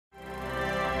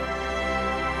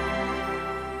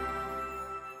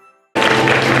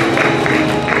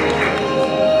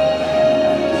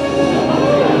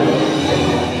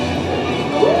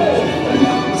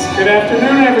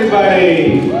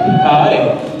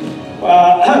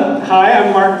Hi,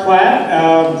 I'm Mark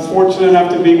Platt. Fortunate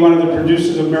enough to be one of the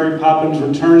producers of Mary Poppins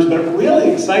Returns, but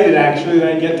really excited actually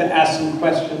that I get to ask some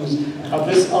questions of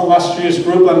this illustrious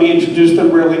group. Let me introduce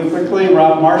them really quickly.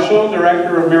 Rob Marshall,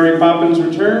 director of Mary Poppins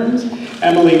Returns.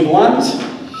 Emily Blunt,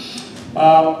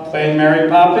 playing Mary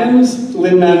Poppins.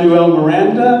 Lin-Manuel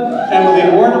Miranda, Emily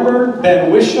Mortimer,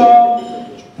 Ben Wishaw,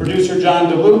 producer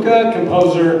John DeLuca,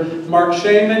 composer Mark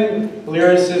Shaman,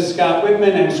 lyricist Scott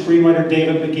Whitman, and screenwriter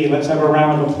David McGee. Let's have a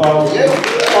round of applause. I'm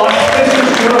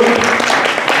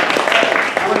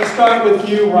going to start with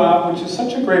you, Rob, which is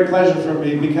such a great pleasure for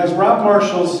me, because Rob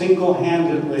Marshall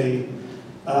single-handedly,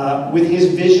 with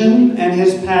his vision and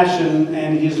his passion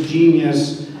and his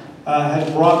genius, has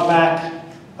brought back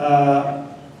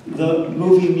the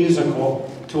movie musical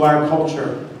to our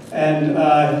culture. And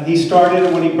he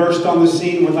started when he burst on the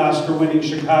scene with Oscar-winning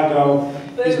Chicago.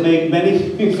 He's made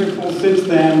many musicals since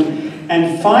then.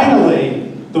 And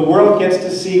finally, the world gets to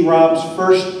see Rob's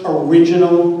first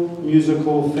original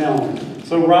musical film.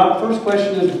 So Rob, first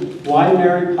question is, why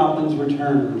Mary Poppins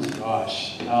Returns?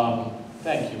 Gosh,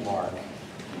 thank you, Mark.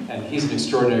 And he's an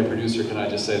extraordinary producer, can I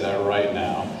just say that right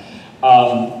now.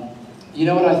 You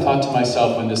know what I thought to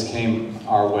myself when this came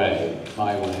our way,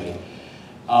 my way?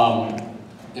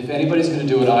 If anybody's going to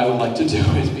do what I would like to do,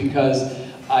 is because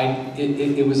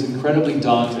it was incredibly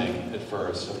daunting at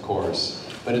first, of course,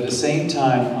 but at the same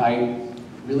time, I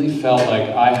really felt like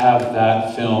I have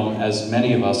that film, as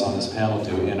many of us on this panel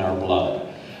do, in our blood.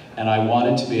 And I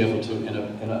wanted to be able to, in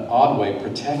an odd way,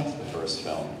 protect the first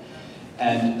film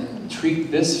and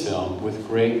treat this film with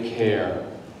great care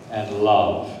and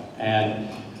love. And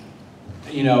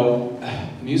you know,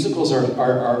 musicals are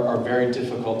very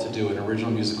difficult to do. An original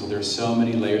musical, there's so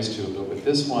many layers to it, but with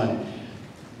this one,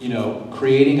 you know,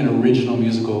 creating an original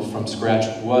musical from scratch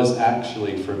was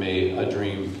actually, for me, a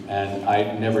dream, and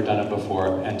I'd never done it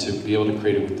before, and to be able to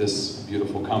create it with this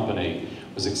beautiful company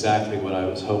was exactly what I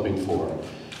was hoping for.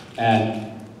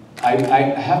 And I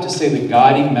have to say the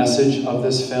guiding message of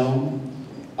this film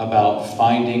about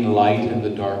finding light in the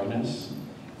darkness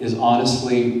is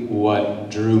honestly what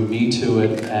drew me to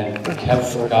it and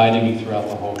kept guiding me throughout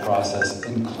the whole process,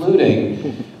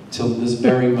 including till this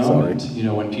very moment, you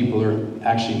know, when people are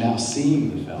actually now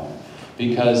seeing the film.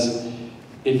 Because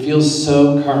it feels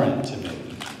so current to me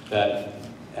that,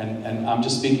 and I'm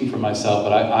just speaking for myself,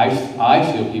 but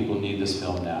I feel people need this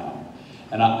film now.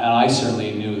 And I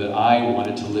certainly knew that I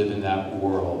wanted to live in that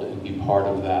world and be part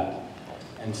of that.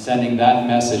 And sending that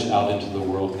message out into the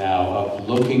world now of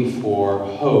looking for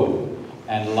hope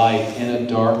and light in a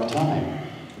dark time.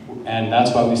 And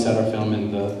that's why we set our film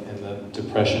in the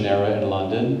Depression era in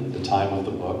London, the time of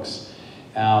the books.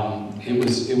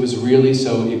 It was really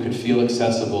so it could feel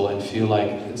accessible and feel like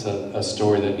it's a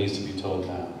story that needs to be told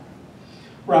now.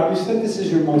 Rob, you said this is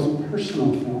your most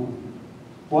personal film.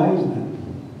 Why is that?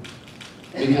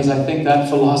 Because I think that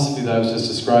philosophy that I was just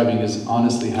describing is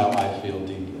honestly how I feel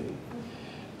deeply.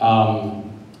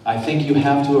 I think you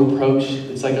have to approach,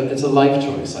 it's a life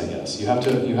choice, I guess. You have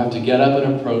to get up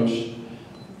and approach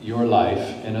your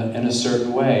life in a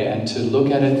certain way, and to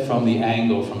look at it from the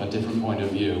angle, from a different point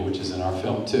of view, which is in our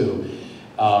film too.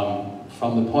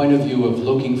 From the point of view of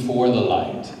looking for the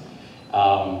light.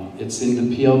 It's in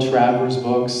the P.L. Travers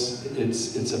books.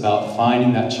 It's about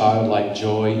finding that childlike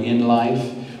joy in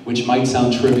life, which might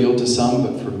sound trivial to some,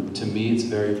 but to me it's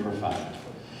very profound.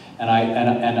 And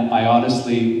I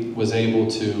honestly was able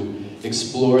to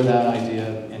explore that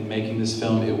idea in making this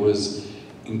film. It was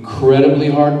incredibly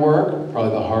hard work,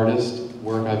 probably the hardest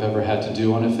work I've ever had to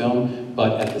do on a film,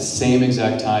 but at the same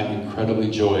exact time, incredibly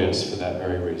joyous for that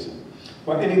very reason.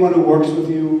 Well, anyone who works with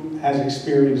you has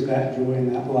experienced that joy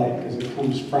and that light, because it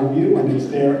comes from you and it's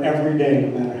there every day,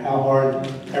 no matter how hard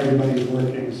everybody's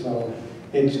working. So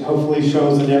it hopefully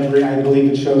shows in I believe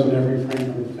it shows in every frame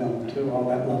of the film too, all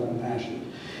that love and passion.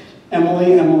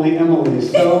 Emily.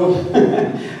 So,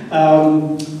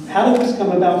 how did this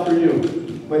come about for you?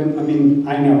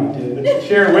 I know it did, but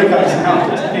share with us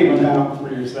how it came about for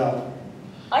yourself.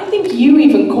 I think you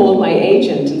even called my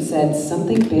agent and said,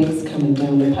 something big's coming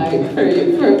down the pipe for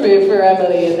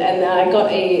Emily. And I got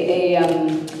a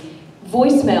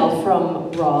voicemail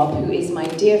from Rob, who is my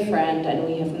dear friend, and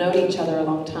we have known each other a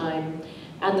long time.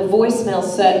 And the voicemail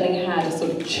certainly had a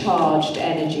sort of charged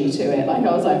energy to it. Like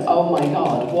I was like, oh my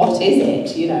God, what is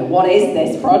it? You know, what is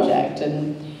this project?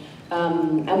 And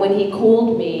when he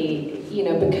called me, you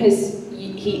know, because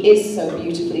he is so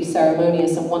beautifully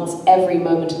ceremonious and wants every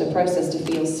moment of the process to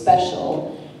feel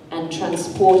special and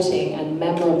transporting and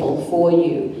memorable for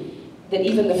you, that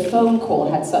even the phone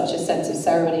call had such a sense of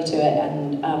ceremony to it.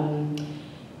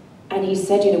 and he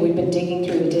said, you know, we've been digging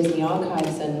through the Disney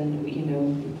archives and, you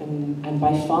know, and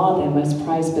by far their most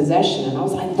prized possession. And I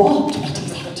was like, what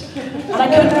is that? And I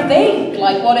couldn't think,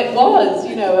 like, what it was,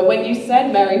 you know. And when you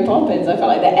said Mary Poppins, I felt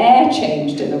like the air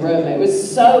changed in the room. It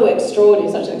was so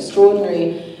extraordinary, such an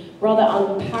extraordinary, rather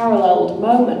unparalleled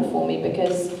moment for me,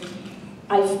 because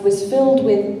I was filled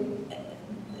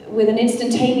with an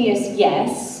instantaneous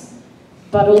yes,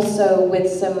 but also with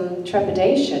some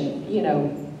trepidation, you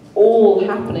know, all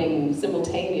happening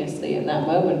simultaneously in that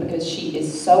moment, because she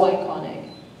is so iconic.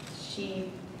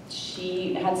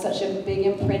 She had such a big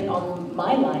imprint on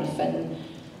my life and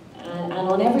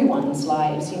on everyone's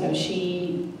lives. You know,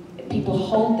 people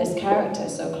hold this character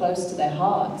so close to their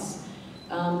hearts.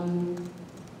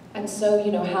 And so,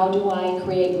 you know, how do I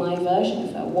create my version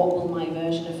of her? What will my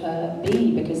version of her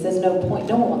be? Because there's no point,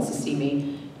 no one wants to see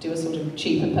me do a sort of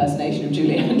cheap impersonation of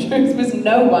Julie Andrews, because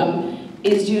no one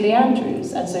is Julie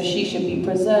Andrews. And so she should be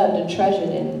preserved and treasured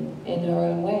in her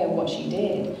own way of what she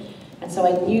did. And so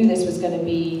I knew this was going to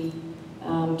be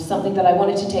something that I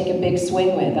wanted to take a big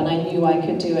swing with, and I knew I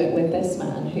could do it with this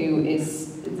man, who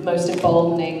is the most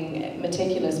emboldening,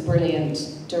 meticulous,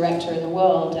 brilliant director in the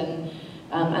world. And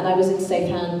I was in safe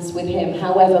hands with him,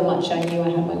 however much I knew I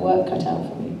had my work cut out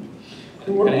for me.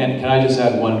 Can I just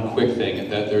add one quick thing,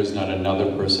 that there's not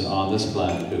another person on this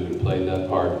planet who could play that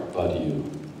part but you.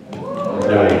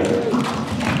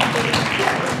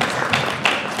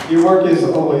 Your work is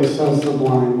always so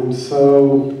sublime and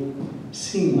so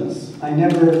seamless. I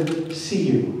never see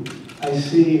you. I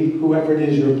see whoever it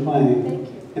is you're playing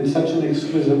in such an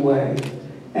exquisite way.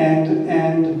 And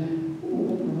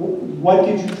what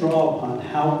did you draw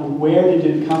upon? Where did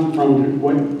it come from?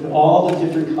 All the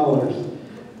different colors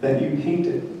that you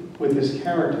painted with this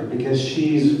character, because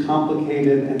she's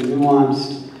complicated and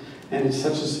nuanced, and it's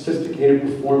such a sophisticated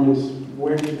performance.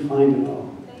 Where did you find it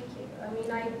all? Thank you. I mean,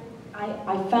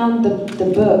 I found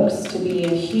the books to be a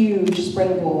huge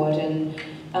springboard and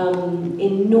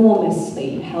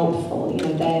enormously helpful.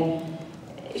 You know,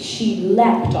 she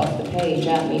leapt off the page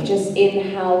at me, just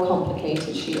in how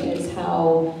complicated she is,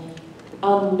 how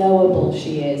unknowable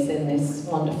she is in this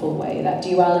wonderful way. That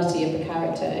duality of the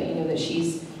character, you know, that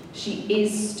she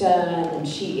is stern and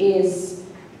she is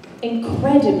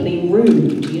incredibly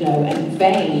rude, you know, and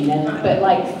vain, but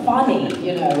like funny,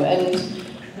 you know,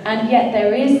 and yet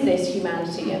there is this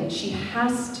humanity, and she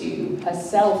has to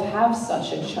herself have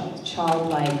such a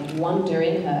childlike wonder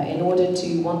in her in order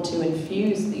to want to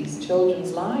infuse these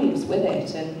children's lives with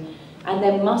it, and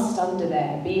there must under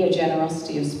there be a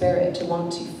generosity of spirit to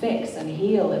want to fix and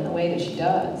heal in the way that she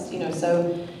does, you know.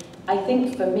 So I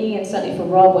think for me, and certainly for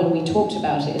Rob, when we talked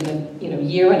about it in the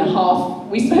year and a half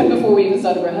we spent before we even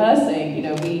started rehearsing, you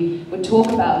know, we would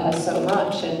talk about her so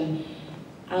much, and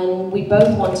we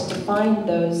both wanted to find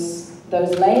those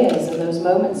layers and those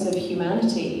moments of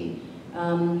humanity,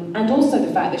 and also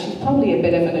the fact that she's probably a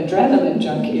bit of an adrenaline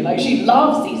junkie. Like, she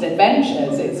loves these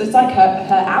adventures. It's like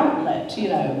her outlet, you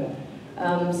know.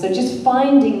 So just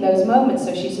finding those moments,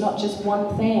 so she's not just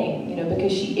one thing, you know,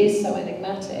 because she is so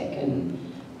enigmatic, and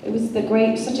it was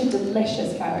such a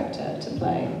delicious character to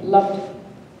play. Loved it.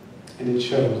 And it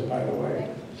shows, by the way.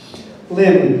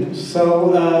 Lin,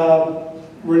 so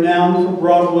renowned for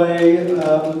Broadway.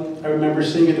 I remember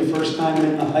seeing it the first time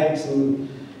in the Heights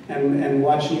and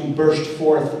watching you burst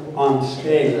forth on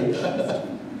stage.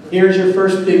 Here's your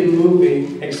first big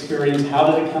movie experience.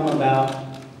 How did it come about,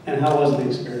 and how was the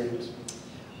experience?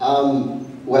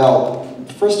 Well,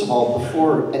 first of all,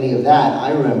 before any of that,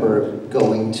 I remember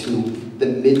going to the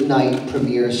midnight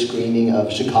premiere screening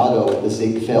of Chicago at the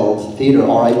Ziegfeld Theater,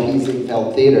 R.I.P.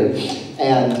 Ziegfeld Theater,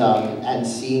 and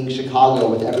seeing Chicago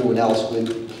with everyone else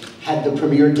who had the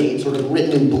premiere date sort of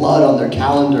written in blood on their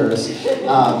calendars,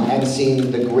 and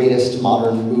seeing the greatest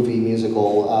modern movie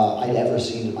musical I'd ever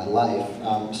seen in my life.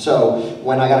 So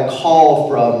when I got a call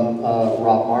from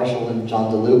Rob Marshall and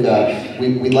John DeLuca,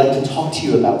 we'd like to talk to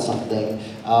you about something,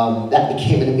 that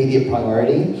became an immediate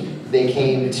priority. They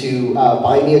came to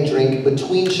buy me a drink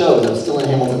between shows. I was still in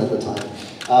Hamilton at the time.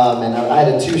 And I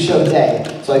had a 2-show day.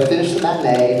 So I finished the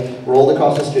matinee, rolled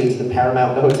across the street to the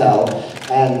Paramount Hotel,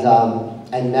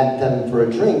 and met them for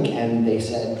a drink, and they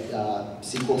said,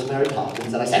 sequel to Mary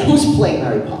Poppins. And I said, who's playing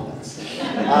Mary Poppins?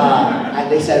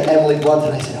 And they said, Emily Blunt,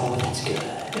 and I said, oh, that's good.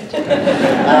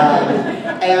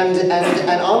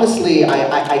 And honestly,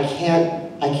 I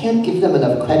can't give them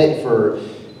enough credit for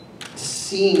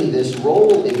seeing this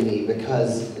role in me,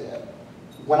 because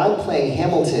when I'm playing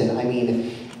Hamilton, I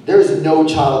mean, there's no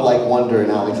childlike wonder in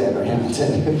Alexander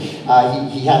Hamilton.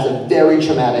 He has a very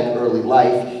traumatic early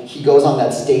life. He goes on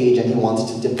that stage and he wants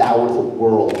to devour the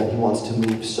world, and he wants to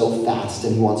move so fast,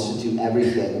 and he wants to do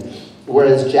everything.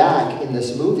 Whereas Jack, in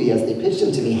this movie, as they pitched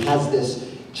him to me, has this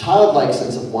childlike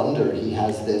sense of wonder. He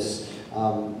has this,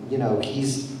 you know,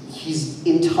 he's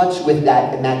in touch with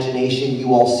that imagination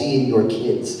you all see in your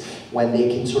kids when they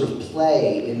can sort of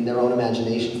play in their own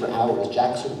imagination for hours.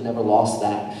 Jack sort of never lost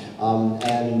that.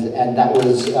 And that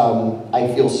was,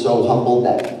 I feel so humbled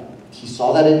that he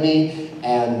saw that in me,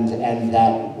 and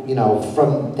that, you know,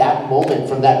 from that moment,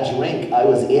 from that drink, I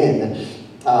was in.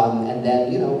 And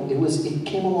then, you know, it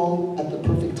came along at the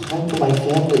perfect time for my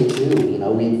family too. You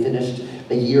know, we had finished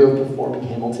a year of performing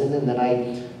Hamilton, and then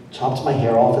I chopped my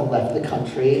hair off and left the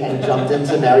country and jumped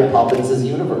into Mary Poppins'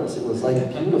 universe. It was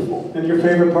like beautiful. And your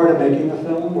favorite part of making the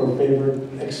film, or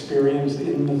favorite experience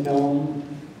in the film?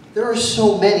 There are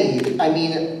so many. I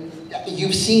mean,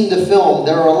 you've seen the film.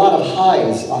 There are a lot of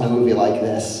highs on a movie like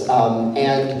this.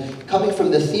 And coming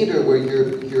from the theater where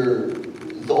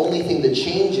the only thing that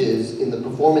changes in the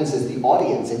performance is the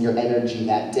audience and your energy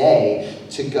that day,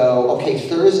 to go, okay,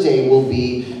 Thursday we'll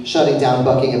be shutting down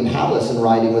Buckingham Palace and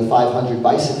riding with 500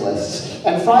 bicyclists,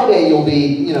 and Friday you'll be,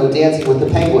 you know, dancing with the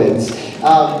penguins.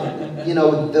 You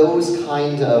know, those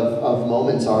kind of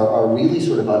moments are really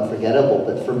sort of unforgettable.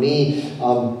 But for me,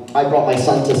 I brought my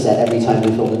son to set every time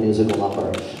we filmed a musical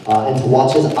number, and to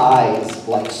watch his eyes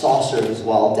like saucers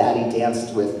while Daddy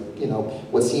danced with, you know,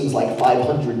 what seems like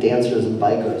 500 dancers and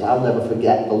bikers. I'll never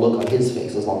forget the look on his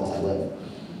face as long as I live.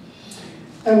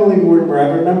 Emily Mortimer, I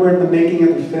remember in the making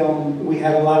of the film, we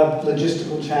had a lot of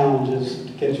logistical challenges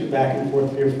to get you back and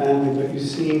forth for your family, but you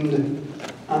seemed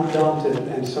undaunted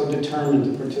and so determined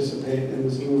to participate in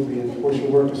this movie, and of course your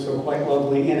work is so quite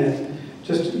lovely in it.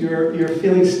 Just your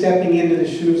feeling stepping into the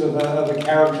shoes of a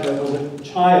character that was a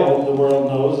child, the world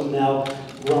knows, and now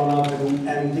grown up,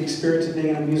 and the experience of being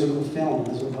in a musical film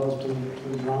as opposed to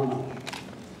a drama.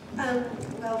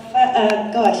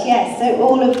 Gosh, yes, so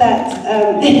all of that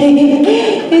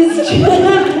is true.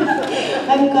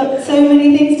 I've got so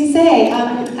many things to say.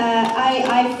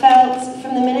 I felt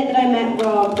from the minute that I met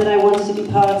Rob that I wanted to be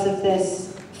part of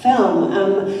this film.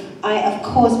 Of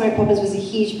course, Mary Poppins was a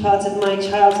huge part of my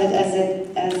childhood, as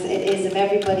it is of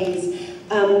everybody's.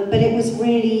 But it was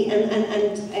really, and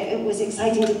it was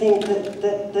exciting to think that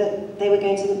they were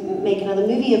going to make another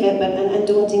movie of it, and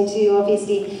daunting too,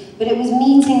 obviously. But it was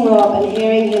meeting Rob and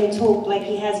hearing him talk like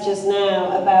he has just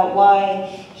now about why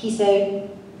he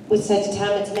was so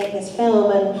determined to make this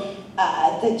film, and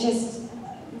that just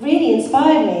really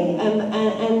inspired me. And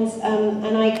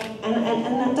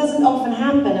that doesn't often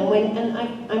happen. And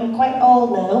I'm quite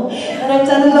old now, and I've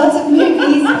done a lot of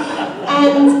movies,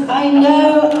 and I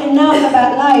know enough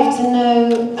about life to know,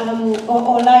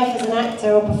 or life as an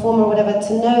actor or performer or whatever,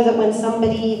 to know that when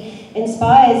somebody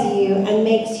inspires you and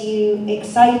makes you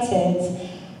excited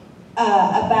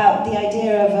about the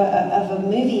idea of a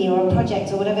movie or a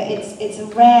project or whatever, it's a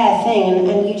rare thing,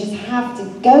 and you just have to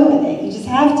go with it. You just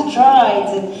have to try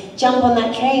to jump on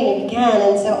that train if you can.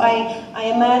 And so I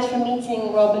emerged from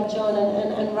meeting Rob and John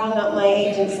and rung up my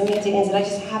agents immediately and said, I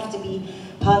just have to be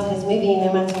part of this movie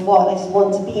no matter what. I just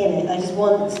want to be in it. I just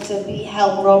want to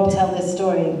help Rob tell this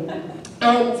story.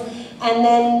 And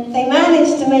then they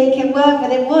managed to make it work,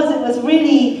 but it was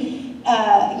really,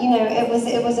 you know, it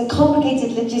was a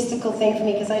complicated logistical thing for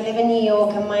me, because I live in New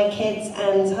York and my kids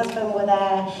and husband were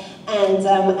there, and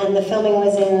the filming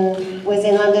was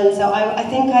in London. So I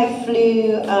think I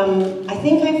flew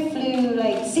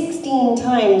like 16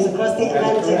 times across the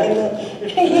Atlantic.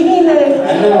 You know.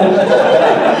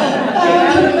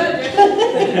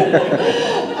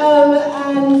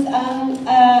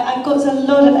 I've got a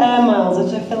lot of air miles,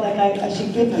 which I feel like I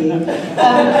should give you.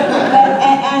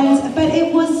 But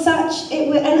it was such,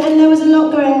 and there was a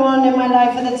lot going on in my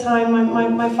life at the time.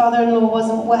 My father-in-law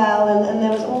wasn't well, and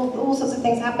there was all sorts of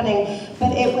things happening.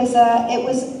 But it was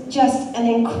just an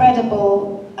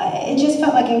incredible, it just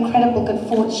felt like incredible good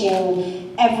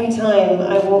fortune every time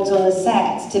I walked on the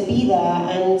set to be there.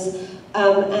 And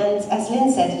as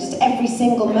Lynn said, just every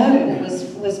single moment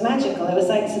was magical. It was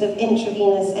like sort of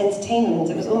intravenous entertainment.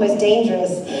 It was almost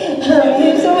dangerous.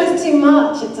 It was almost too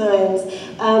much at times.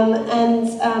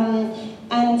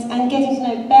 And getting to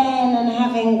know Ben and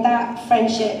having that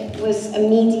friendship was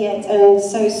immediate and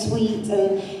so sweet,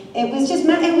 and it was just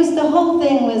the whole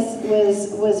thing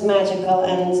was magical,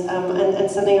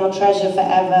 and something I'll treasure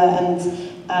forever, and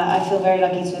I feel very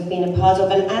lucky to have been a part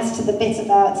of. And as to the bit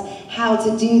about how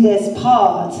to do this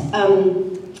part, I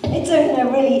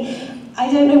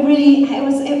don't know really.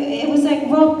 It was like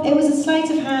Rob. It was a sleight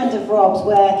of hand of Rob's,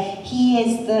 where he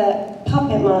is the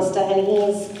puppet master, and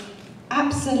he's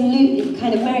absolutely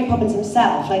kind of Mary Poppins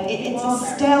himself. Like it's a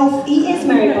stealth. He is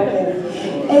Mary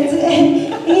Poppins.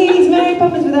 He's Mary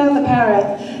Poppins without the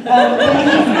parrot. But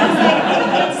he's like,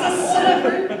 it's a sort of,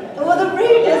 well, the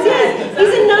rudeness, yes.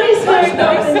 He's a nice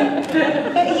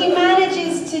man, but he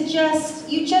manages to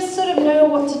you just sort of know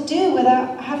what to do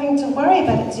without having to worry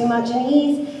about it too much, and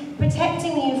he's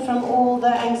protecting you from all the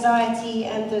anxiety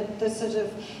and the sort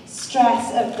of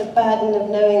stress of the burden of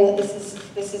knowing that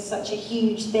this is such a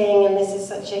huge thing, and this is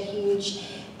such a huge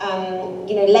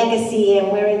legacy,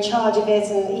 and we're in charge of it,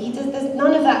 and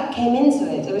none of that came into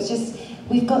it. It was just,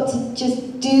 we've got to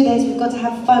just do this, we've got to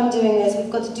have fun doing this,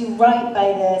 we've got to do right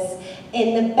by this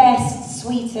in the best,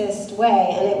 sweetest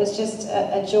way, and it was just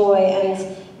a joy, and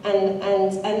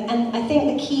I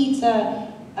think the key to,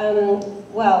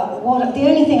 the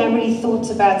only thing I really thought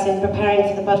about in preparing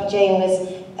for The Bud of Jane was,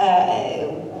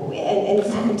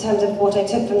 in terms of what I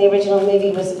took from the original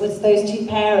movie, was those two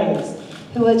parents,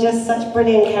 who were just such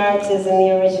brilliant characters in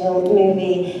the original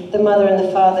movie, the mother and the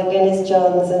father, Glynis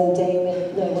Johns and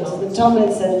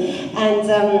Tomlinson, and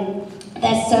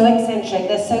they're so eccentric,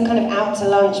 they're so kind of out to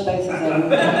lunch, both of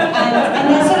them, and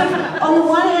they're sort of, on the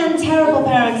one hand, terrible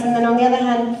parents, and then on the other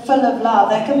hand, full of love.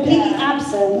 They're completely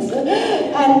absent,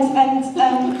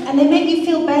 and they make you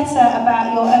feel better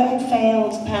about your own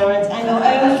failed parent, and your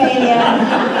own failure,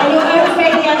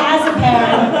 as a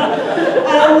parent,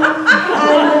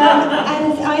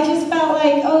 and I just felt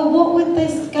like, oh, what would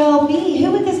this girl be?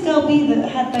 Who would this girl be that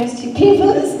had those two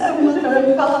people as her mother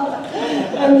and father?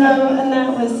 And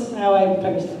that was how I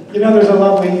approached it. You know, there's a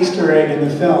lovely Easter egg in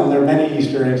the film. There are many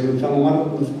Easter eggs in the film. One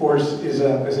of them, of course, is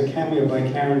a cameo by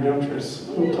Karen Dotrice,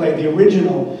 who played the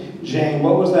original Jane.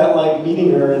 What was that like,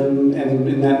 meeting her and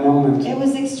in that moment? It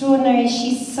was extraordinary.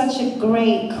 She's such a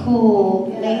great, cool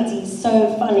lady,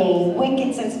 so funny,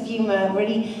 wicked sense of humour,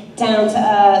 really down to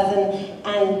earth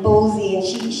and ballsy. And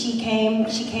she came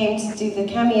to do the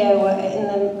cameo.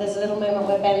 There's a little moment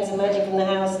where Ben's emerging from the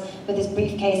house with his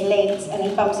briefcase late, and he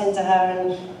bumps into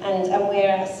her, and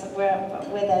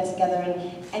we're there together.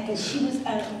 And she was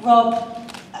Rob.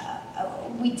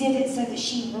 We did it so that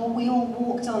we all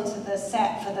walked onto the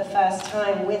set for the first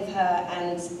time with her,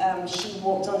 and she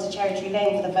walked onto Cherry Tree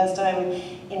Lane for the first time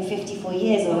in 54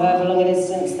 years, or however long it is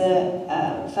since the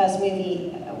first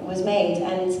movie was made,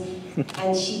 and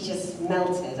she just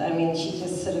melted. I mean, she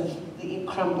just sort of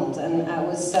crumbled, and it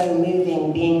was so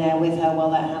moving being there with her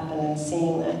while that happened and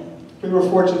seeing that. We were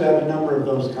fortunate to have a number of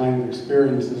those kind of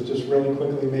experiences. Just really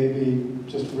quickly, maybe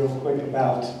just real quick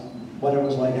about what it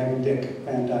was like having Dick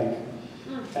Van Dyke,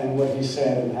 and what he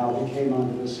said and how he came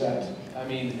onto the set. I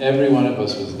mean, every one of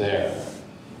us was there,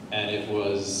 and it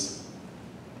was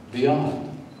beyond.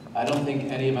 I don't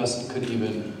think any of us could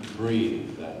even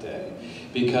breathe that day,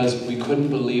 because we couldn't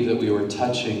believe that we were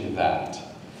touching that.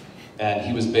 And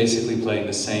he was basically playing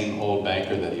the same old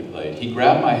banker that he played. He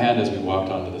grabbed my hand as we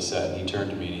walked onto the set, and he turned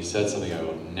to me and he said something I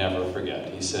will never forget.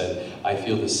 He said, "I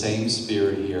feel the same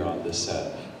spirit here on this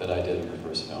set that I did in the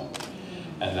first film."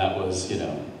 And that was,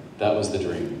 that was the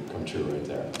dream come true right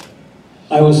there.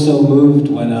 I was so moved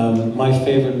when my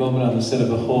favorite moment on the set of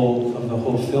the whole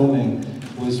filming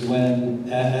was when,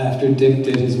 after Dick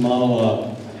did his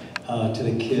monologue to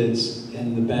the kids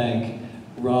in the bank,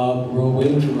 we were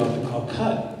waiting for Rob to call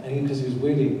cut, because he was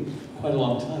waiting quite a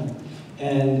long time.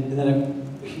 And then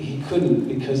he couldn't,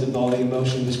 because of all the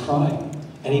emotion. He was crying.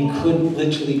 And he couldn't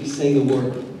literally say the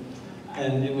word.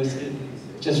 And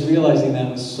just realizing that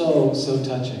was so, so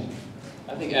touching.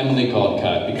 I think Emily called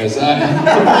cut, because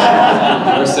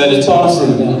I said it's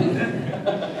awesome.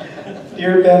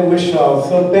 Dear Ben Whishaw,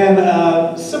 so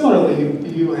Ben, similarly,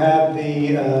 you have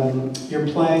you're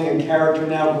playing a character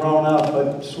now grown up,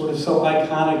 but sort of so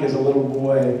iconic as a little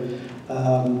boy,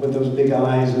 with those big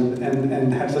eyes,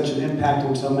 and had such an impact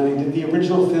on so many. Did the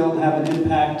original film have an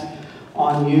impact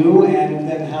on you, and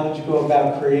then how did you go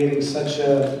about creating such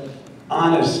a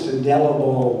honest,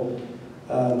 indelible,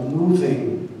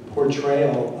 moving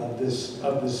portrayal of this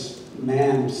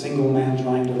man, single man,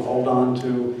 trying to hold on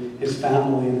to his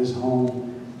family and his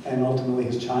home, and ultimately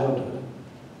his childhood?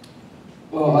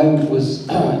 Well, I was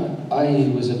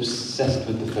obsessed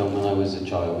with the film when I was a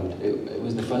child. It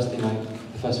was the first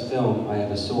film I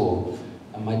ever saw,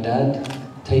 and my dad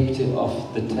taped it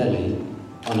off the telly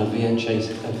on a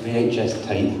VHS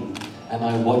tape, and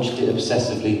I watched it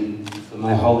obsessively for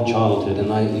my whole childhood,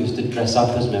 and I used to dress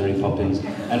up as Mary Poppins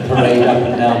and parade up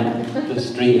and down the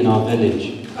street in our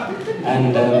village.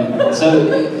 And so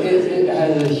it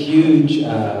has a huge,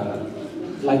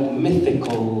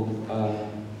 mythical,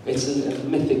 it's a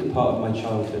mythic part of my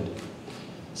childhood.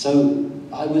 So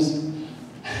I was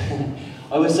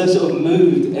so sort of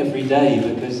moved every day,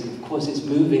 because of course it's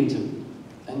moving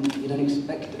and you don't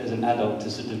expect as an adult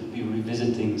to sort of be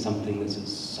revisiting something that's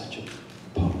such a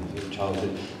part of your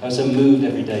childhood. I was so moved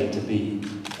every day to be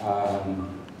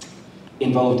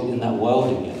involved in that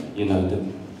world again, you know, that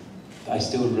I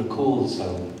still recall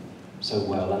so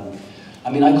well. And I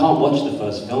mean, I can't watch the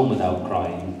first film without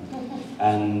crying,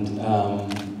 and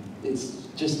it's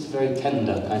just a very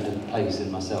tender kind of place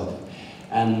in myself.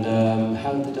 And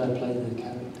how did I play the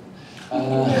character?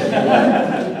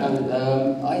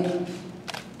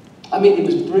 I mean, it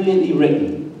was brilliantly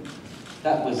written.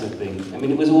 That was the thing. I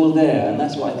mean, it was all there, and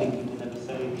that's what I think people never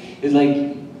say. It's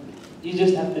like, you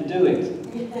just have to do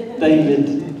it.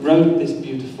 David wrote this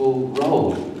beautiful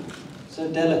role, so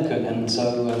delicate and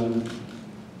so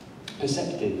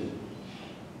perceptive,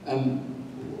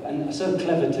 and so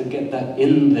clever to get that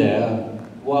in there,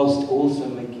 whilst also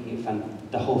making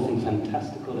it the whole thing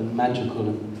fantastical and magical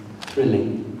and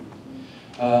thrilling.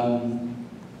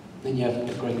 Then you have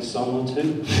a great song or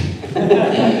two.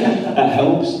 That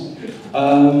helps.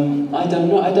 I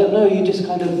don't know. You just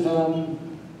kind of.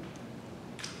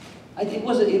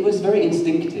 It was very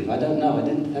instinctive. I don't know. I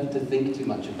didn't have to think too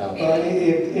much about it.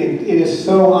 It is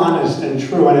so honest and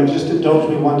true. And just indulge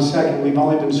me 1 second. We've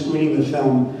only been screening the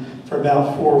film for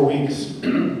about 4 weeks,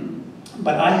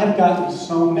 but I have gotten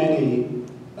so many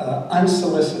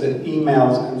unsolicited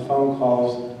emails and phone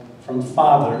calls from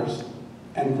fathers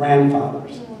and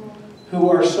grandfathers who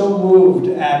are so moved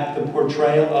at the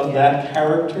portrayal of that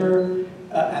character,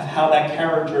 how that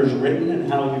character is written and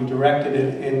how you directed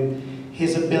it, and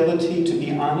his ability to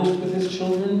be honest with his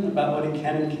children about what he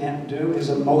can and can't do, his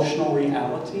emotional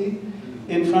reality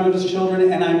in front of his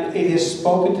children, and it has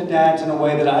spoken to dads in a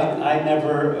way that I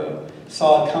never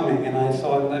saw it coming, and I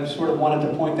sort of wanted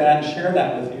to point that out and share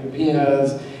that with you,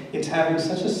 because it's having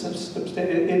such a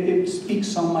it speaks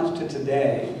so much to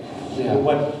today. Yeah.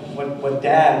 What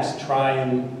dads try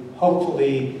and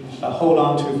hopefully hold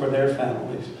on to for their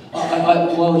families.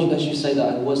 Well, as you say that,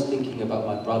 I was thinking about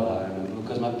my brother, I remember,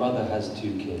 because my brother has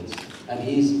 2 kids, and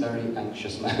he's a very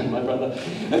anxious man, my brother.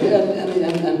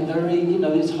 And very, you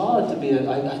know, it's hard to be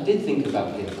I did think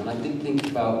about him, and I did think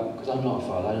about, because I'm not a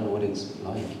father, I don't know what it's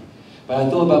like. But I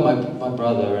thought about my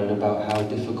brother and about how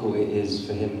difficult it is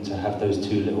for him to have those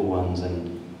 2 little ones,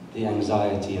 and the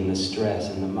anxiety and the stress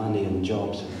and the money and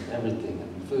jobs and everything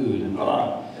and food and I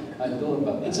thought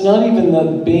about that. It's not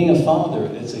even being a father,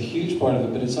 it's a huge part of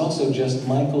it, but it's also just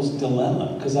Michael's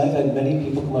dilemma. Because I've had many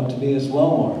people come up to me as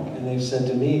well, Mark, and they've said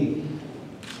to me,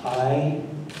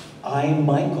 I'm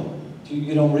Michael.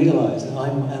 You don't realize. And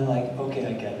I'm like, okay,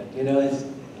 I get it. You know,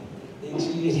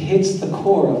 it hits the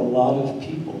core of a lot of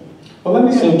people. Well, let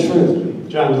me so true.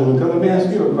 John DeLuca, let me ask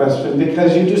you a question,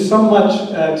 because you do so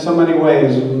much in so many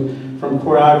ways, from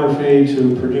choreography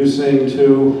to producing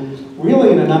to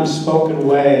really in an unspoken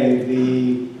way,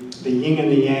 the yin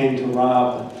and the yang to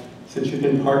Rob, since you've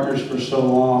been partners for so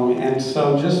long. And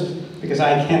so just because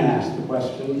I can ask the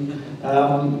question,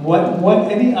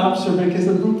 what any observation, because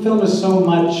the film is so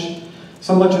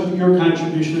much of your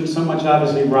contribution, and so much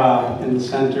obviously Rob in the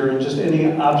center, and just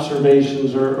any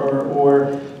observations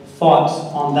or thoughts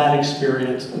on that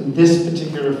experience in this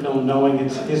particular film, knowing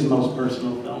it's his most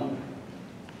personal film?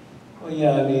 Well,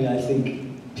 yeah, I mean, I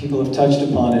think people have touched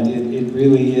upon it. It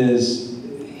really is.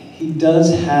 He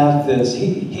does have this.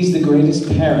 He's the greatest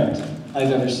parent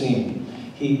I've ever seen.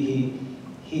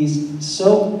 He's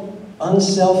so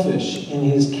unselfish in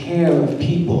his care of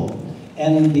people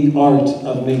and the art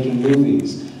of making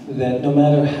movies that no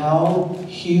matter how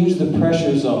huge the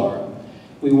pressures are,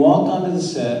 we walk onto the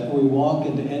set, or we walk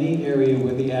into any area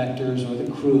where the actors or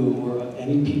the crew or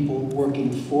any people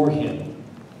working for him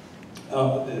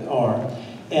are,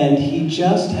 and he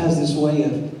just has this way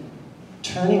of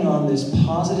turning on this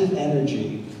positive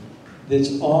energy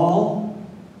that's all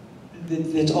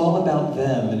about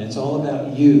them, and it's all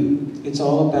about you. It's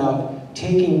all about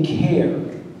taking care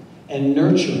and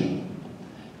nurturing.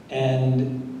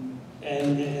 And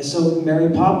so Mary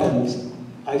Poppins,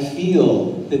 I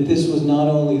feel that this was not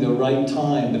only the right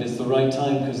time, but it's the right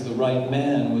time because the right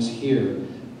man was here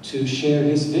to share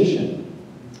his vision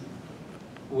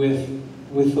with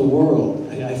the world.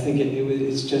 I think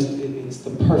it's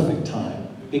the perfect time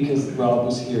because Rob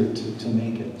was here to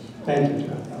make it. Thank you,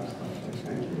 John.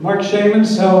 Thank you. Mark Shaman,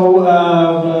 so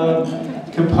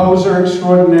composer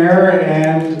extraordinaire,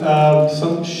 and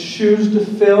some shoes to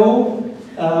fill.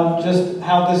 Just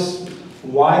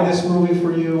why this movie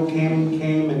for you came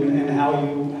and how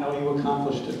you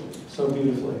accomplished it so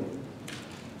beautifully.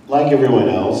 Like everyone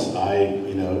else,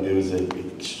 it was an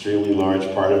extremely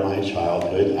large part of my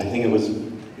childhood. I think it was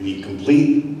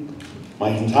my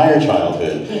entire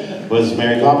childhood was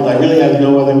Mary Poppins. I really have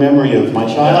no other memory of my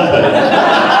childhood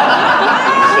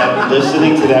except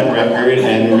listening to that record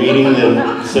and reading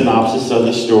the synopsis of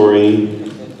the story,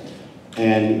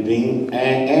 and the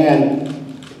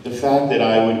fact that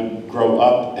I would grow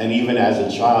up and even as a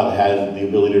child had the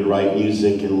ability to write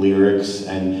music and lyrics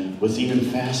and was even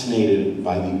fascinated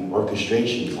by the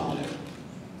orchestrations on it.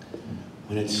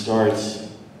 When it starts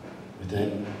with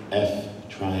that F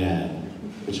triad,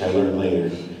 which I learned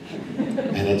later,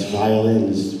 and it's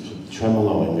violins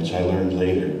tremoloing, which I learned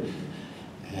later,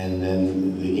 and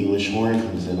then the English horn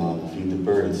comes in on Feed the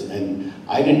Birds, and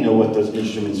I didn't know what those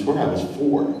instruments were. I was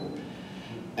 4.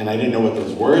 And I didn't know what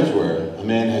those words were. A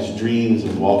man has dreams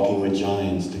of walking with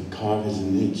giants to carve his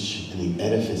niche in the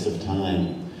edifice of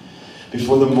time.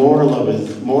 Before the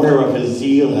mortar of his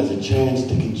zeal has a chance to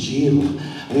congeal.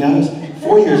 I mean, I was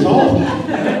 4 years old. What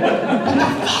the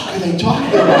fuck are they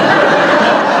talking about?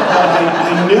 But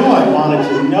I knew I wanted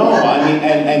to know. I mean,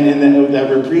 and that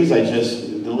reprise,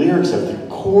 the lyrics of the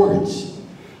chords.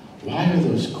 Why are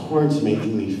those chords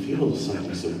making me feel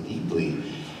something so deeply?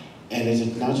 And is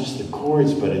it not just the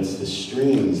chords, but it's the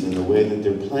strings and the way that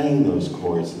they're playing those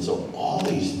chords. And so all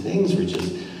these things were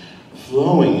just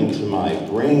flowing into my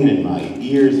brain and my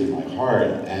ears and my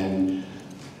heart. And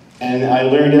I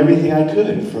learned everything I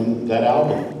could from that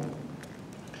album.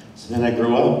 So then I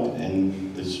grew up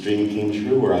and this dream came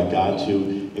true where I got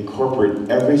to incorporate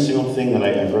every single thing that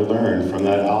I ever learned from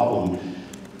that album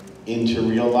into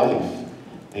real life.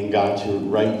 And got to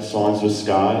write songs with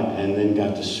Scott, and then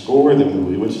got to score the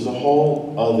movie, which is a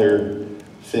whole other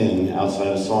thing outside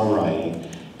of songwriting.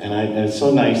 And it's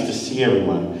so nice to see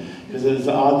everyone, because it's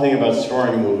the odd thing about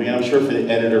scoring a movie, and I'm sure for the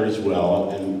editor as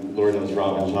well, and Lord knows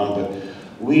Rob and John, but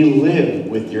we live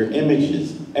with your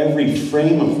images, every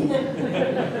frame of them.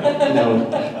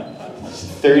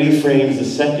 30 frames a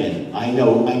second. I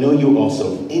know you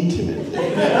also intimately.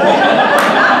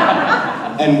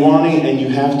 And you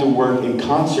have to work in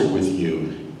concert with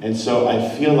you. And so I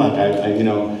feel like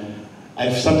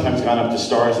I've sometimes gone up to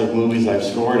stars of movies I've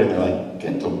scored and they're like,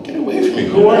 get away from me,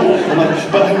 who are you? I'm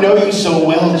like, but I know you so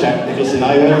well, Jack Nicholson.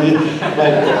 But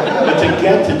to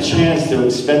get the chance to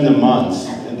spend the months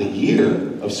and the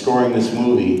year of scoring this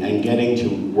movie and getting to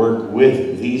work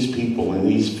with these people and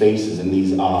these faces and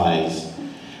these eyes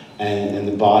and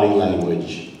the body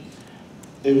language,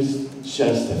 it was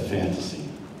just a fantasy.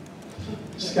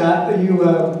 Scott, you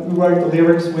wrote the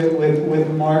lyrics with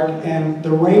Mark, and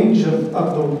the range of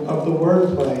the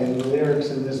wordplay and the lyrics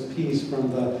in this piece,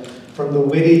 from the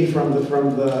witty, from the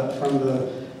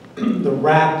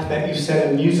rap that you said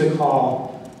in music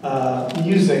hall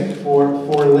music for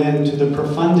Lin, to the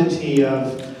profundity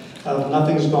of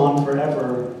nothing's gone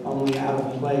forever, only out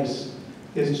of place,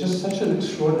 is just such an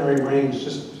extraordinary range.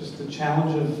 Just the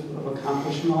challenge of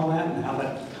accomplishing all that and how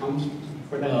that comes.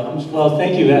 Well,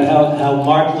 thank you. How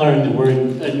Mark learned the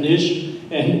word niche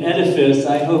and edifice.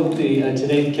 I hope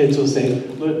today's kids will say,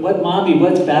 "What, mommy?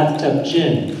 What's bathtub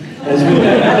gin?" As we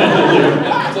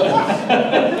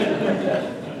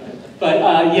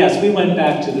But yes, we went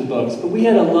back to the books. But we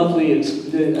had a lovely.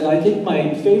 I think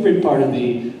my favorite part of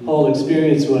the whole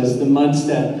experience was the months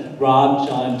that Rob,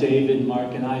 John, David,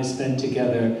 Mark, and I spent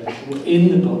together in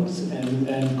the books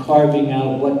and carving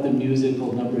out what the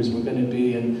musical numbers were going to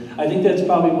be. And I think that's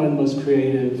probably one of the most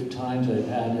creative times I've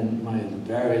had in my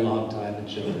very long time at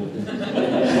Showbiz.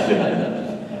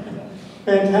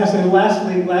 Fantastic.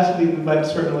 Lastly, but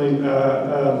certainly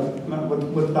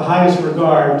with the highest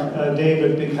regard,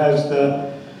 David, because your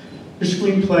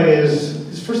screenplay is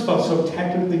first of all so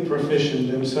technically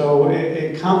proficient and so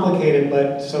complicated,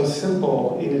 but so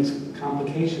simple in its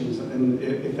complications, and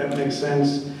if that makes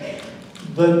sense.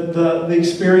 The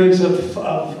experience of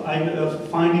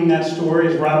finding that story,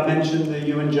 as Rob mentioned, that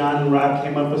you and John and Rob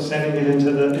came up with, setting it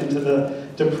into the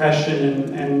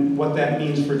depression and what that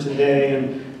means for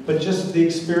today, but just the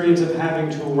experience of having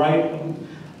to write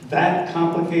that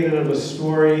complicated of a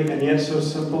story and yet so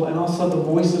simple, and also the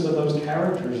voices of those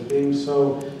characters being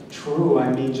so true. I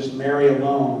mean, just Mary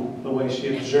alone, the way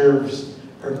she observes,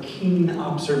 her keen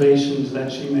observations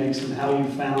that she makes, and how you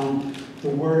found the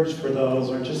words for those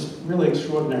are just really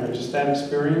extraordinary. Just that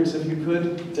experience, if you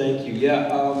could. Thank you. Yeah,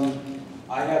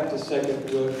 I have to second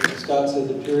what Scott said.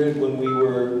 The period when we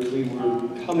were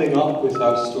coming up with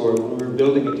our story, when we were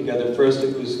building it together. First,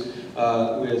 it was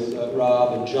with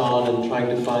Rob and John, and trying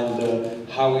to find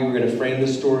how we were going to frame the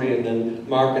story, and then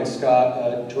Mark and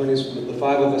Scott joining us, with the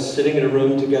 5 of us sitting in a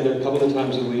room together a couple of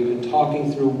times a week and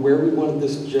talking through where we wanted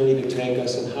this journey to take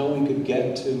us and how we could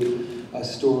get to a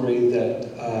story that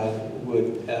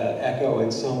would echo in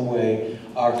some way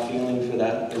our feeling for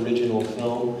that original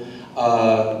film.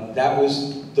 That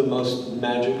was the most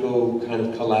magical kind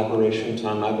of collaboration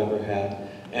time I've ever had.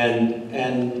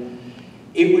 And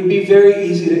it would be very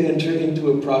easy to enter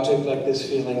into a project like this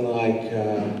feeling like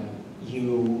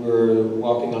you were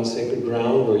walking on sacred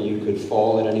ground, or you could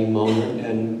fall at any moment.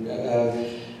 And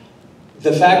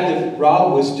the fact that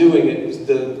Rob was doing it was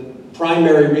the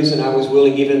primary reason I was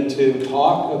willing even to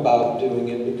talk about doing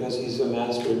it, because he's a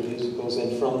master of musicals.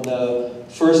 And from the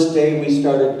first day we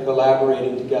started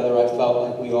collaborating together, I felt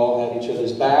like we all had each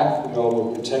other's back, we all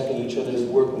were protecting each other's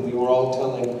work, and we were all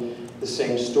telling the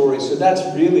same story. So that's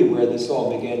really where this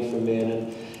all began for me.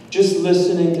 And just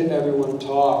listening to everyone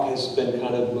talk has been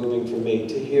kind of moving for me,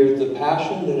 to hear the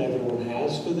passion that everyone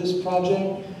has for this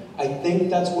project. I think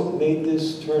that's what made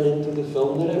this turn into the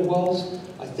film that it was.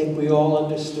 I think we all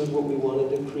understood what we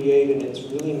wanted to create, and it's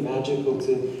really magical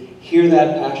to hear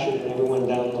that passion in everyone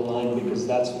down the line, because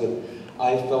that's what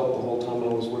I felt the whole time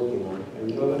I was working on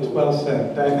it. Well, that's well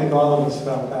said. I think all of us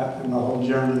felt that in the whole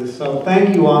journey. So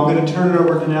thank you all. I'm going to turn it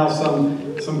over to now some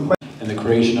questions. And the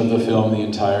creation of the film the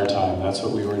entire time, that's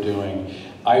what we were doing.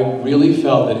 I really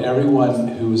felt that everyone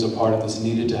who was a part of this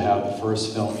needed to have the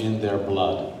first film in their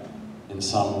blood in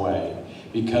some way,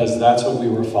 because that's what we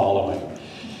were following.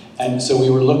 And so we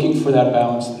were looking for that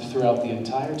balance throughout the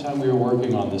entire time we were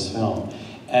working on this film.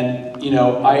 And, you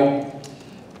know,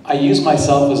 I use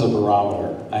myself as a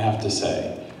barometer, I have to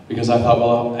say, because I thought,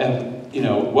 well, you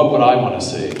know, what would I want to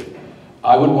see?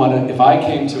 I would want to, if I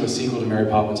came to a sequel to Mary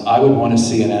Poppins, I would want to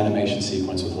see an animation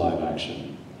sequence with live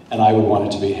action. And I would want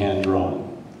it to be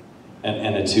hand-drawn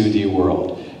and a 2D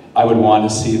world. I would want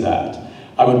to see that.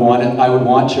 I would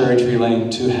want Cherry Tree Lane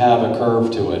to have a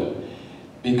curve to it,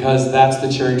 because that's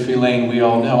the Cherry Tree Lane we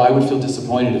all know. I would feel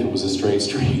disappointed if it was a straight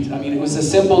street. I mean, it was as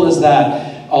simple as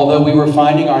that. Although we were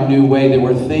finding our new way, there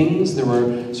were things, there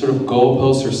were sort of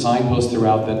goalposts or signposts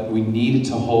throughout that we needed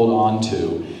to hold on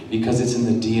to, because it's in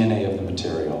the DNA of the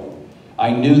material.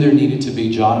 I knew there needed to be,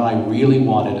 John and I really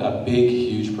wanted a big,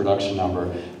 huge production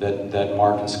number that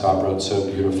Mark and Scott wrote so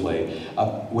beautifully,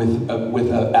 with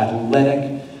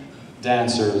athletic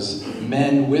dancers,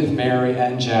 men with Mary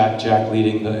and Jack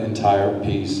leading the entire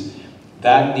piece.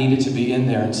 That needed to be in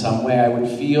there in some way. I would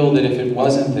feel that if it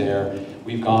wasn't there,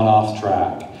 we've gone off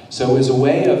track. So it was a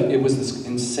way of, it was this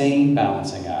insane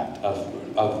balancing act of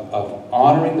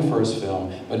honoring the first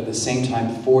film, but at the same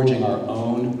time forging our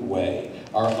own way,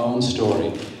 our own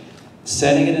story.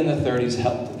 Setting it in the 30s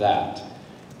helped that.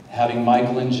 Having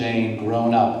Michael and Jane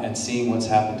grown up and seeing what's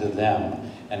happened to them,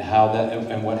 and how that,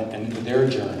 and their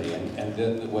journey,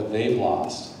 and what they've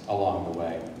lost along the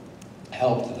way,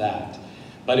 helped that.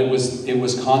 But it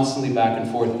was constantly back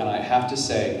and forth, and I have to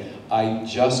say, I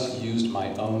just used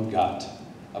my own gut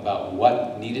about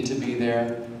what needed to be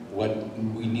there, what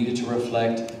we needed to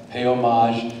reflect, pay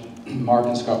homage. Mark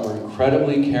and Scott were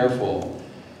incredibly careful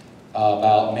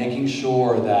about making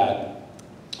sure that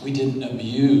we didn't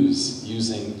abuse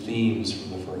using themes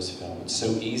from the first film. It's so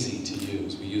easy to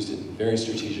use. We used it in very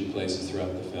strategic places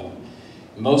throughout the film.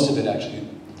 Most of it actually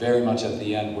very much at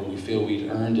the end, where we feel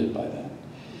we'd earned it by then.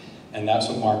 And that's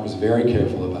what Mark was very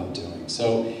careful about doing.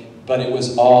 So, but it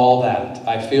was all that.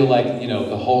 I feel like, you know,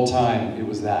 the whole time it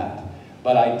was that.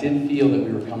 But I did feel that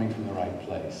we were coming from the right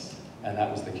place, and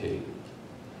that was the key.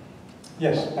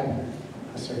 Yes, back there.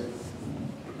 Yes, sir.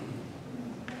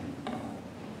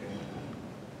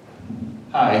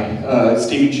 Hi,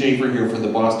 Stephen Schaefer here for the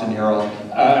Boston Herald.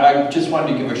 I just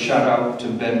wanted to give a shout out to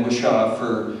Ben Whishaw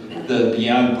for the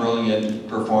beyond brilliant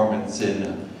performance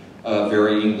in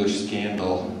Very English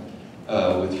Scandal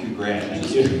with Hugh Grant.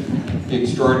 Just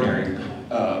extraordinary.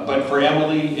 But for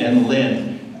Emily and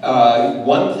Lynn,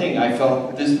 one thing I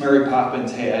felt this Mary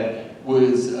Poppins had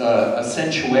was a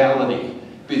sensuality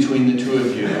between the two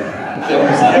of you that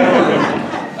was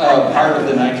never part of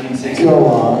the 1960s. Go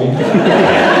on.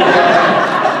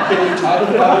 Can you talk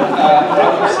about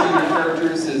how you see your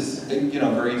characters as, you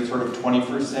know, very sort of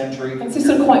 21st century? It's this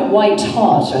sort of quite white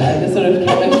hot, the sort of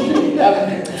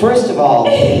chemistry. First of all,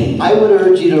 I would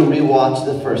urge you to rewatch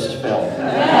the first film.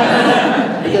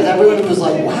 Because everyone was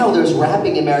like, wow, there's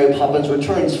rapping in Mary Poppins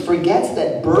Returns. Forgets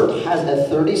that Bert has a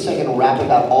 30-second rap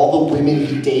about all the women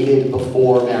he dated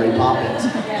before Mary Poppins.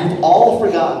 You've all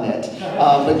forgotten it.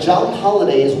 But John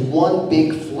Holliday is one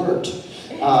big flirt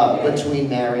between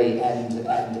Mary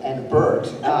and Bert.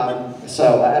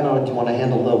 So I don't know, do you want to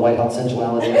handle the white hot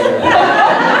sensuality?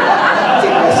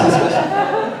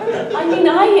 I mean,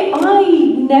 I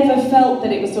never felt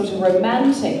that it was sort of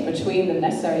romantic between them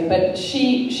necessarily, but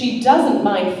she doesn't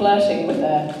mind flirting with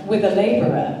a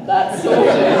labourer. That's sort of,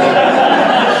 she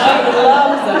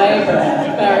loves a labourer,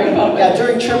 Mary Poppins. Yeah,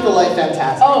 during Trip the Light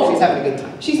Fantastic, she's having a good time.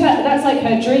 That's like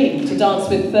her dream, to dance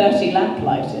with 30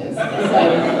 lamplighters. It's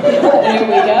like, there we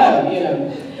go, you know.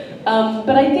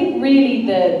 But I think really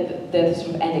the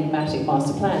sort of enigmatic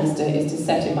master plan is to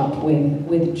set him up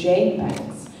with Jane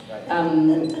Banks.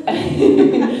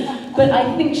 But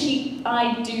I think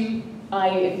I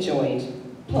enjoyed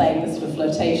playing the sort of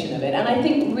flirtation of it. And I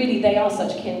think really they are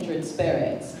such kindred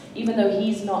spirits. Even though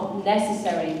he's not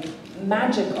necessarily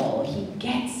magical, he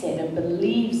gets it and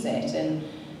believes it, and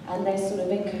they're sort of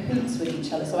in cahoots with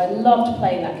each other. So I loved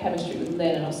playing that chemistry with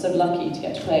Lin, and I was so lucky to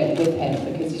get to play it with him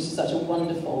because he's just such a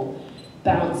wonderful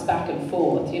bounce back and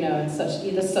forth, you know, and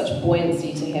there's such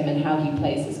buoyancy to him and how he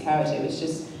plays his character. It was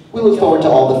just... We look forward to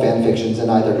all the fan fictions in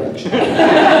either direction.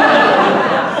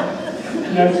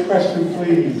 Next question,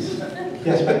 please.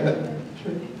 Yes, ma'am.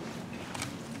 Sure.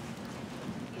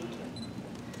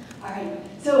 All right.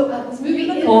 So this movie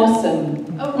is awesome.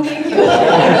 Oh, thank you.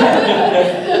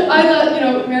 I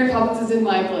love, Mary Poppins is in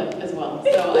my blood as well.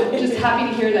 So I'm just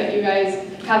happy to hear that you guys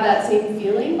have that same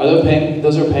feeling. Are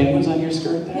those are penguins on your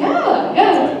skirt there? Yeah,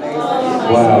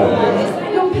 yeah. Wow. Is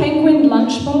that your penguin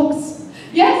lunchbox?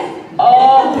 Yes.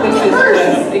 Oh, this is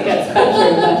good. It gets better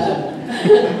and better.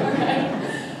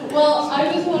 Well,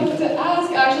 I just wanted to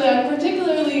ask, actually, I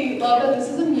particularly love that this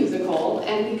is a musical,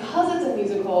 and because it's a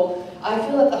musical, I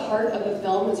feel that the heart of the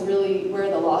film is really where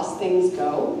the lost things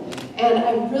go. And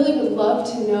I really would love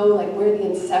to know like where the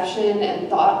inception and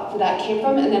thought for that came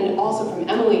from, and then also from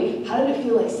Emily, how did it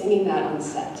feel like singing that on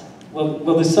set? Well,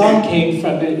 the song came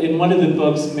from, in one of the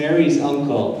books, Mary's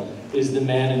uncle is the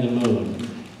man in the moon.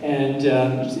 And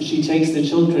she takes the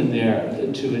children there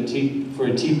for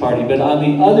a tea party. But on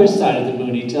the other side of the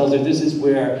moon, he tells her this is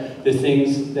where the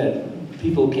things that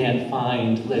people can't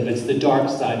find live. It's the dark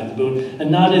side of the moon, and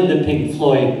not in the Pink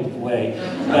Floyd way.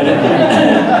 But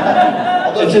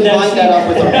although you line that up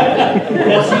with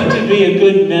that seemed to be a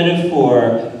good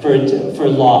metaphor for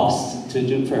loss,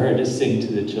 for her to sing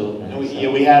to the children.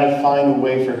 We had to find a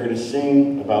way for her to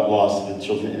sing about loss to the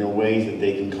children in a way that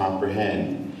they can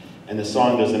comprehend. And the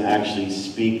song doesn't actually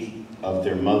speak of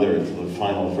their mother until the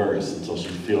final verse, until she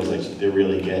feels like they're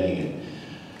really getting it.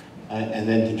 And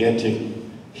then to get to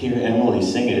hear Emily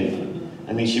sing it,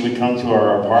 I mean, she would come to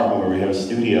our apartment where we have a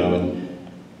studio, and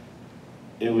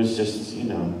it was just,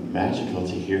 magical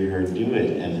to hear her do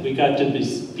it. And we got to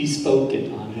bespoke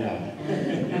it on her.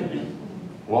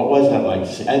 What was that like to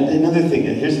sing? And another thing,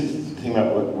 and here's the thing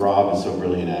about what Rob is so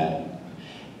brilliant at,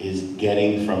 is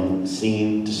getting from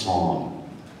scene to song.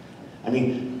 I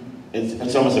mean,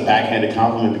 it's almost a backhanded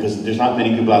compliment because there's not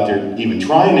many people out there even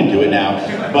trying to do it now,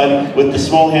 but with the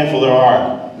small handful there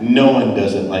are, no one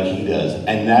does it like he does.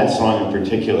 And that song in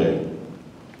particular,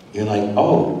 you're like,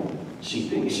 oh,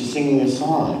 she's singing a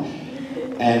song.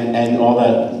 And all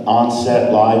that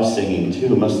on-set live singing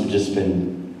too must have just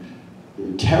been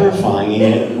terrifying.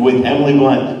 And with Emily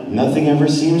Blunt, nothing ever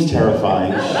seems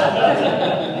terrifying.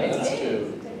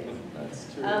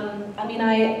 I mean,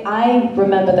 I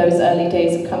remember those early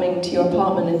days of coming to your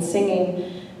apartment and singing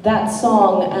that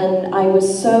song, and I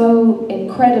was so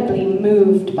incredibly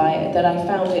moved by it that I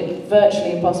found it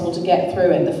virtually impossible to get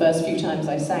through it the first few times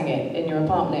I sang it in your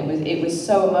apartment. It was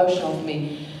so emotional for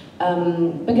me,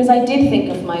 because I did think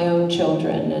of my own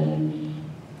children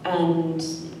and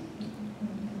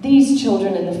these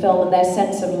children in the film and their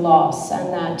sense of loss,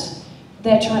 and that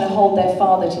they're trying to hold their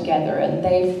father together, and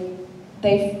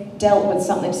they've dealt with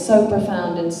something so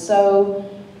profound and so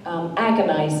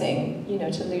agonizing,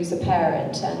 to lose a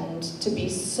parent and to be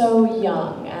so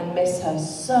young and miss her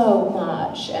so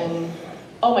much. And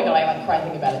oh my God, I like crying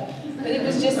thinking about it. But it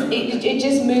was just, it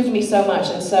just moved me so much.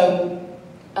 And so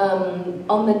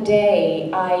on the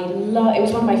day, it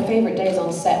was one of my favorite days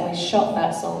on set, and I shot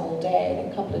that song all day,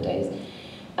 in a couple of days,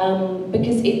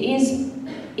 because it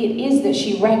is that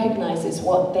she recognizes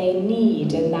what they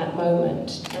need in that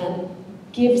moment and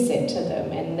gives it to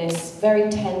them in this very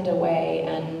tender way,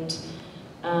 and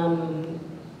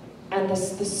the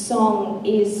song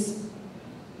is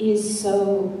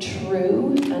so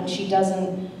true, and she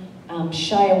doesn't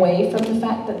shy away from the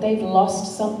fact that they've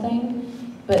lost something,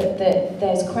 but that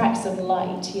there's cracks of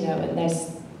light, and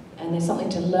there's something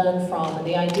to learn from, and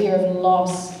the idea of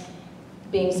loss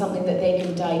being something that they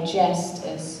can digest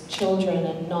as children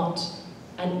and not.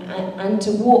 And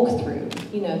to walk through,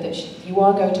 that you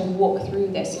are going to walk through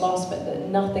this loss, but that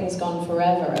nothing's gone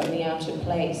forever only out of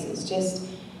place. It's just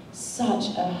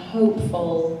such a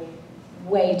hopeful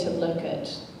way to look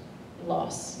at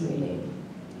loss, really.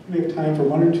 We have time for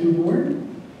one or two more.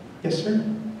 Yes, sir?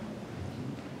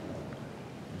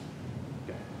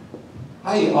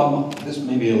 Hi, this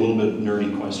may be a little bit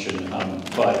nerdy question,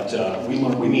 but we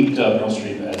meet Meryl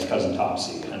Streep as Cousin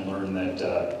Topsy and learn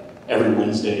that every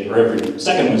Wednesday, or every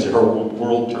second Wednesday, her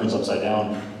world turns upside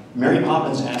down Mary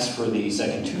Poppins asks for the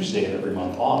second Tuesday of every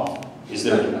month off. Is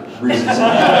there reasons?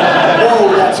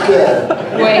 Oh, that's good.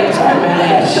 Wait a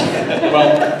minute.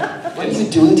 Well, What are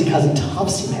you doing to Cousin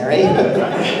Topsy, Mary?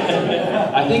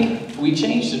 I think we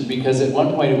changed it because at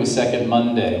one point it was second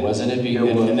Monday, wasn't it?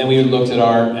 And then we looked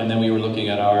at we were looking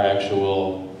at our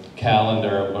actual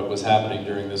calendar, what was happening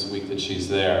during this week that she's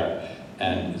there,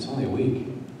 and it's only a week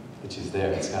that she's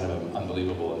there. It's kind of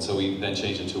unbelievable, and so we then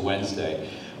changed it to Wednesday.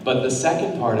 But the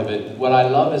second part of it, what I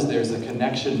love is there's a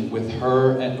connection with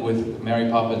her and with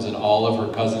Mary Poppins and all of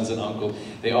her cousins and uncles.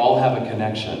 They all have a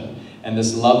connection. And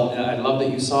this love, and I love that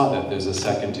you saw that. There's a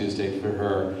second Tuesday for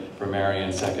her, for Mary,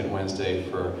 and second Wednesday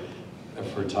for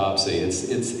Topsy. And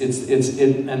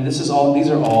this is all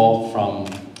material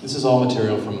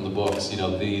from the books, you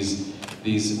know,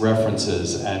 these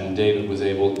references, and David was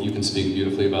able, you can speak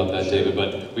beautifully about that, David,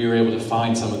 but we were able to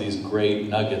find some of these great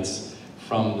nuggets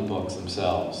from the books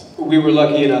themselves. We were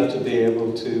lucky enough to be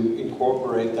able to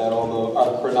incorporate that, although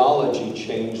our chronology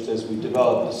changed as we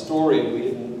developed the story. We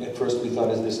didn't, at first we thought,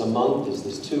 is this a month, is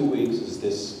this 2 weeks, is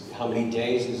this, how many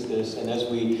days is this? And as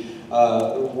we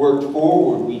worked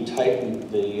forward, we tightened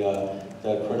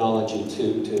the chronology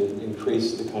to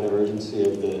increase the kind of urgency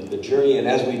of the journey. And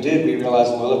as we did, we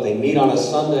realized, well, if they meet on a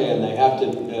Sunday and they have to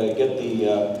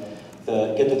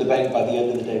get to the bank by the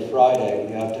end of the day Friday,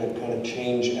 we have to kind of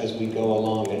change as we go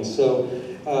along. And so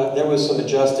there was some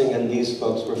adjusting, and these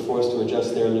folks were forced to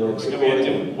adjust their lyrics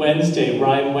accordingly. Wednesday,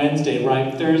 rhyme Thursday,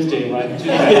 rhyme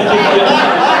Tuesday.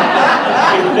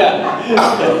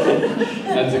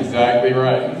 That's exactly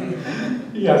right.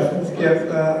 Yes,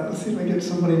 let's see if I get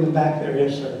somebody in the back there.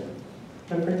 Yes, sir.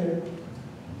 Right there.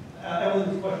 Evelyn,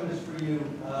 this question is for you.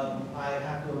 I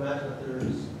have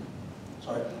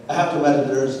to imagine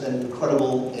there's an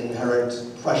incredible inherent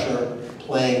pressure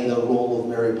playing the role of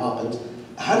Mary Poppins.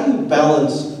 How do you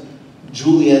balance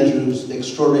Julie Andrews'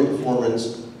 extraordinary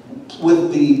performance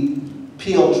with the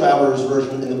P.L. Travers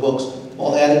version in the books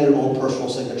while adding your own personal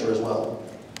signature as well?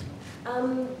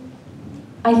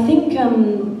 I think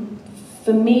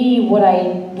for me, what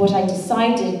I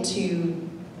decided to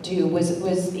do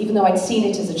was even though I'd seen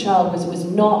it as a child, was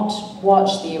not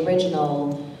watch the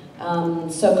original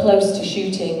so close to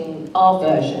shooting our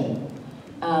version,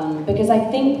 because I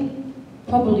think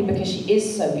probably because she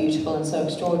is so beautiful and so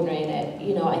extraordinary in it,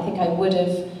 you know, I think I would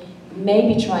have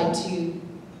maybe tried to,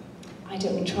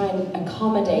 try and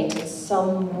accommodate in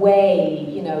some way,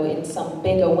 you know, in some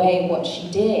bigger way what she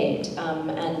did,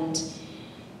 and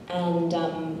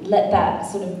let that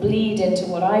sort of bleed into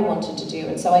what I wanted to do.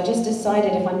 And so I just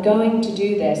decided, if I'm going to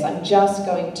do this, I'm just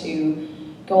going to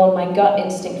go on my gut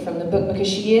instinct from the book, because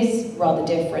she is rather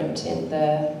different in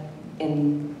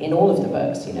all of the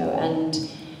books, you know, and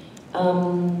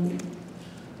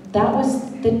that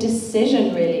was the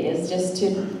decision, really, is just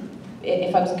to,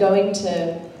 if I was going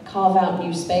to carve out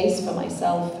new space for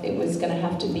myself, it was going to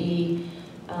have to be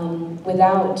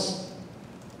without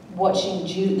watching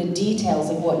the details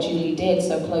of what Julie did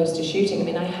so close to shooting. I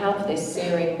mean, I have this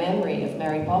searing memory of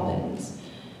Mary Poppins,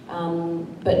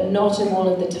 but not of all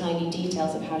of the tiny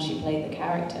details of how she played the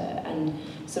character. And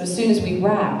so as soon as we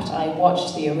wrapped, I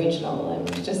watched the original and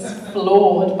was just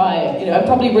floored by it. You know, I'm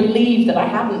probably relieved that I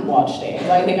hadn't watched it, because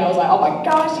I think I was like, oh my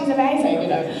gosh, she's amazing, you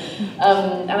know.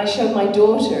 And I showed my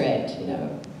daughter it, you know.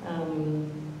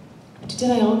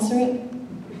 Did I answer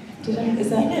it? Did I? Is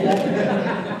that?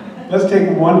 Yeah. Let's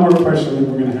take one more question, and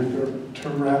we're going to have to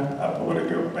wrap up. I want to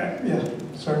go back. Yeah,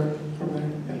 sir, from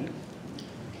there.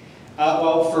 Yeah.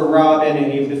 Well, for Rob and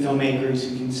any of the filmmakers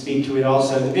who can speak to it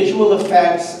also, the visual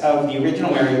effects of the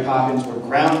original Mary Poppins were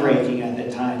groundbreaking at the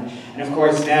time. And of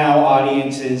course now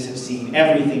audiences have seen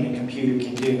everything a computer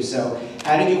can do. So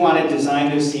how did you want to design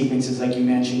those sequences? Like you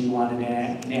mentioned, you wanted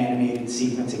an animated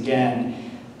sequence again,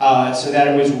 so that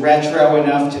it was retro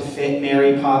enough to fit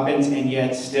Mary Poppins and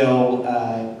yet still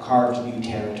carved new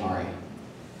territory.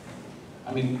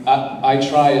 I mean, I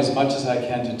try as much as I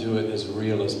can to do it as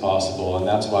real as possible, and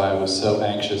that's why I was so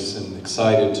anxious and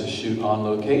excited to shoot on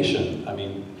location. I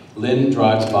mean, Lynn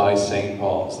drives by St.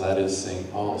 Paul's, that is St.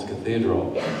 Paul's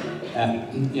Cathedral.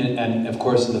 And of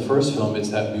course, in the first film, it's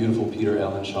that beautiful Peter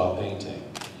Ellenshaw painting.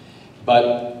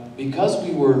 But because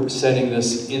we were setting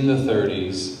this in the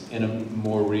 30s, in a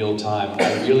more real time,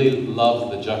 I really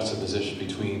loved the juxtaposition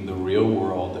between the real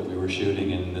world that we were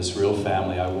shooting in, this real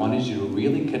family. I wanted you to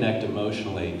really connect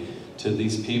emotionally to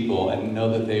these people and know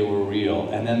that they were real.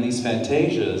 And then these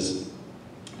fantasias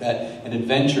and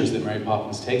adventures that Mary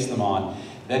Poppins takes them on,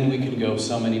 then we can go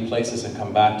so many places and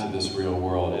come back to this real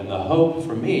world. And the hope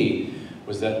for me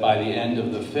was that by the end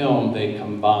of the film, they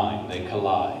combine, they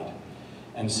collide.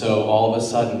 And so all of a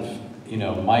sudden, you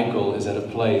know, Michael is at a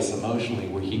place emotionally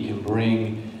where he can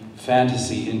bring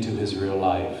fantasy into his real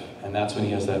life. And that's when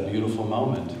he has that beautiful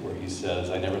moment where he says,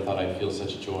 I never thought I'd feel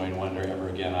such joy and wonder ever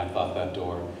again. I thought that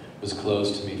door was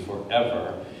closed to me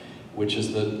forever, which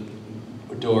is the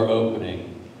door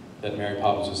opening that Mary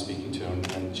Poppins was speaking to,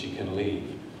 and she can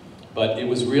leave. But it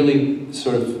was really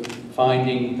sort of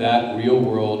finding that real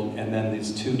world and then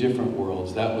these two different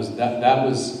worlds. That was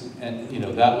and you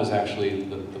know, that was actually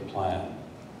the plan.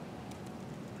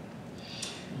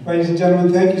 Ladies and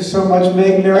gentlemen, thank you so much.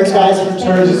 Meg, Mary Poppins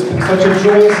Returns. It's been such a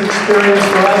joyous experience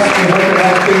for us. We hope it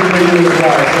has been for you as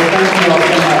well. So thank you all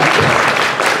so much.